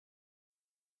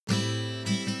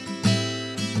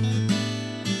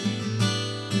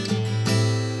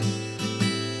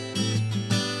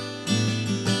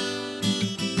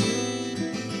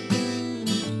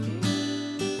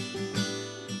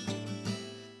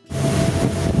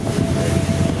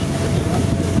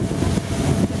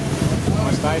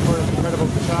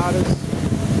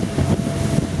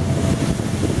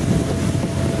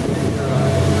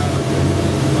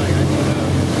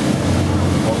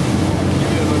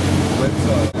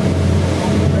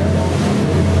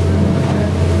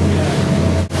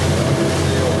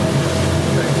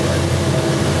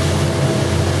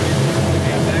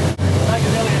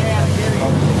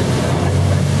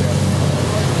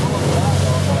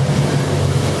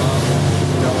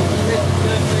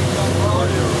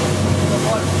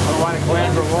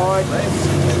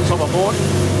this. Top of board.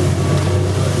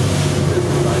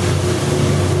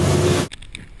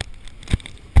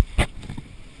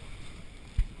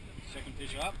 Second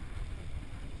fish up.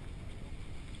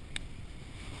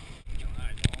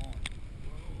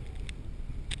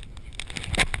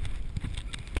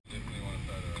 Definitely want a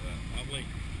photo of that. Lovely.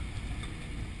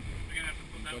 We're going to have to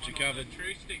put that Got you on covered. the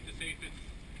true stick to see if it's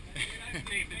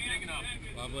big enough.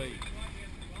 Lovely.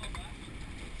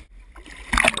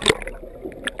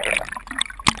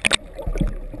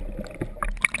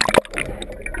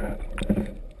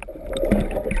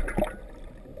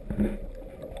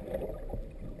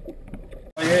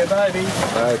 Oh yeah, baby.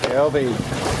 Oh, Kelby.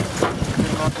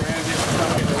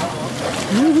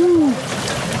 Woohoo!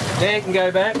 There, you can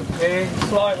go back. There,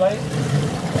 slightly.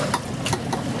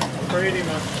 Pretty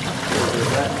much.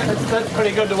 That's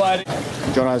pretty good the way to...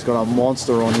 Jono's got a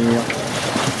monster on here.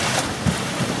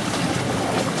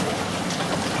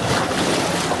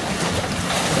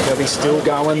 Kelby's still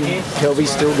going. Kelby's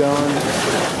still going.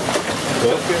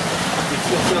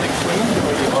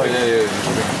 Oh yeah, yeah.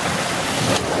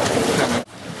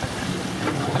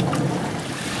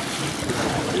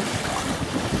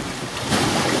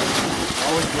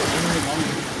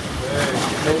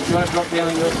 Do you want to drop down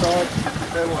on your side?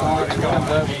 Comes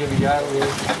over, give you a go.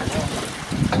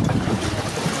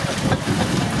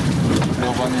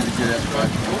 Well, I need to get out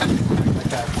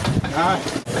back.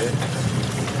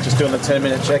 Just doing the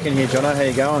 10-minute check-in here, Jono. How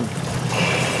you going?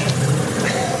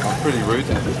 I'm pretty rude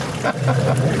then.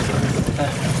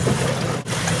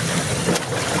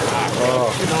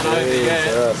 Oh,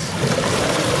 Jesus.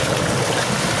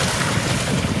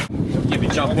 Give you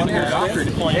jump one here after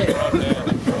the point.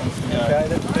 Okay,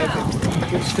 that's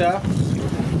good stuff.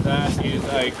 That is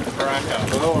a cracker.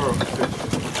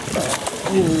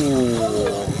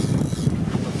 Ooh.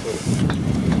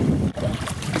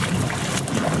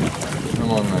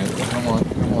 Come on, mate. Come on,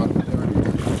 come on.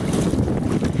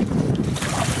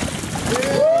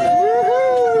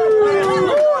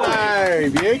 Hey,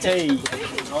 beauty.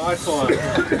 Nice one.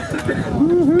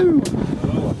 Woohoo.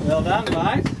 Well done,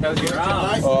 mate. How's your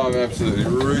arm? Oh, I'm absolutely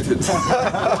rooted.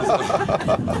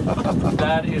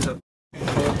 That is a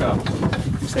corker.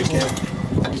 Take care.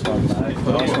 Nice one, mate.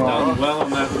 Done well on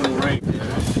that little ring.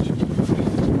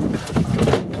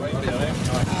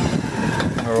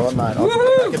 All right, mate. I'll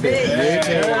take a bit.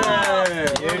 Beauty.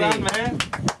 Well done, man.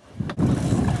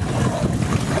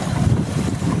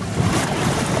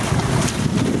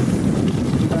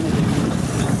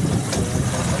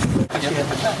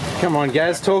 Come on,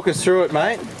 Gaz, talk us through it,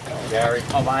 mate. Gary.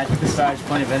 Oh mate, at this stage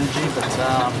plenty of energy, but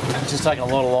it's just taking a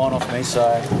lot of line off me, so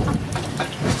it's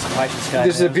just a patience game.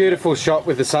 This is a beautiful shot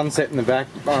with the sunset in the back,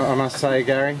 I must say,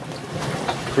 Gary.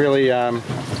 Really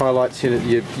highlights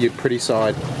your pretty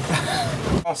side.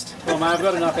 Well mate, I've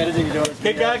got enough energy to do it.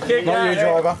 Kick out, kick out. Not you,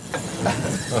 driver.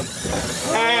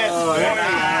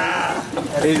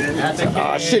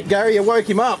 Oh shit, Gary, you woke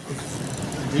him up.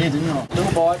 Yeah, didn't I?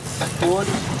 Little bites, forward.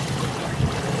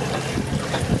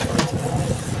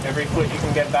 Every foot you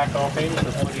can get back off in,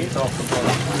 the foot is off the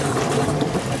bottom.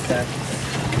 Okay.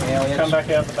 Now we Come back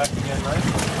out the back again, mate.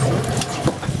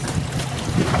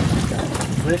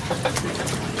 lift.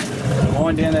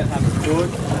 Wind down that 100. Good.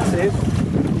 That's it.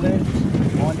 Lift.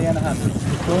 Wind down 100.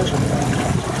 Good.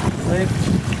 Lift.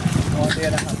 Wind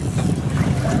down 100. That's it.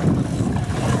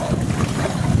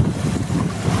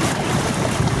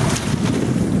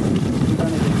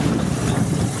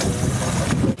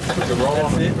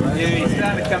 Yeah, he's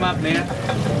starting to come up now.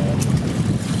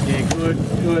 Yeah, good,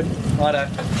 good. Righto.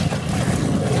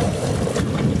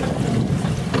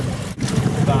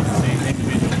 Start to see an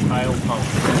individual tail pump.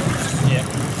 Yep.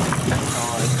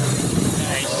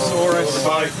 He saw us.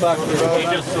 He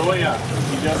just saw you.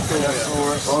 He just saw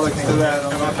us. Oh, look to that. I'm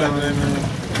not coming in.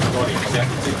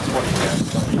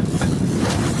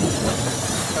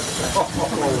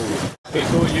 He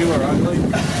thought you were ugly.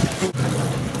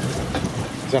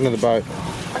 He's under the boat.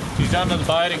 He's under the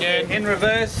boat again. In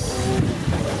reverse.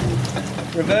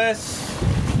 Reverse.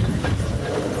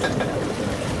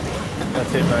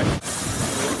 That's it, mate.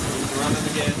 Running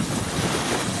again.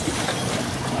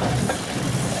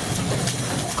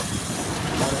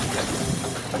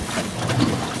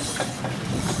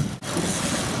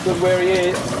 good where he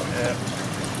is. Yeah.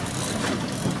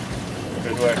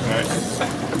 Good work, mate.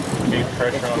 Keep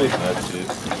pressure on it.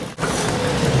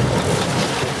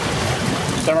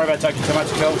 Don't worry about taking too much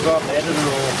kelp off, edit it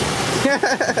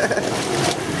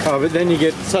all. Oh, but then you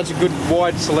get such a good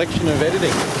wide selection of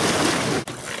editing.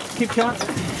 Keep coming.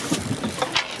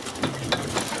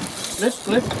 Lift,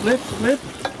 lift, lift, lift.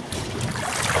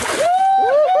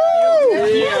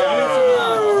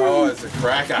 Oh, it's a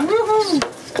cracker.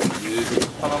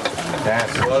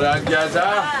 Well done, Gazza.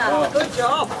 Wow, good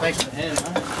job. Thanks for the hand,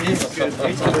 huh? It's good.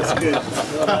 It's good. It's good.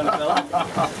 Well done, fella.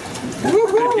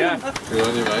 Good go. Good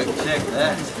on you, mate. Check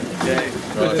that. Yeah.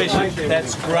 Good fishing.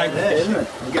 That's great, isn't it?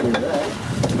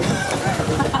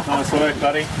 Nice work,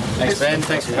 buddy. Thanks, Ben.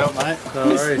 Thanks for your help, mate. No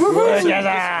worries.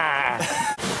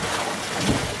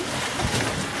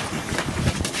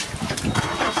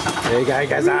 There you go,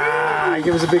 guys.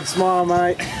 Give us a big smile,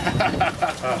 mate.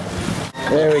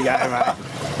 There we go, mate.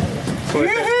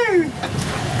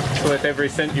 It's worth every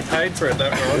cent you paid for it,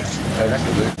 that rod.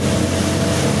 Absolutely.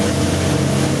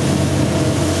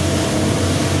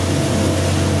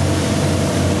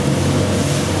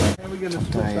 How are we going to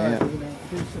split that? Are we going to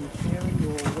do some sharing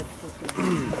or what's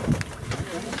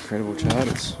Incredible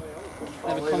charters.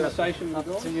 have a conversation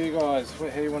with To you guys,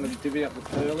 how you want to divvy up the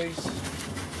pearlies?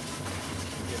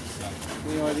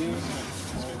 Any ideas?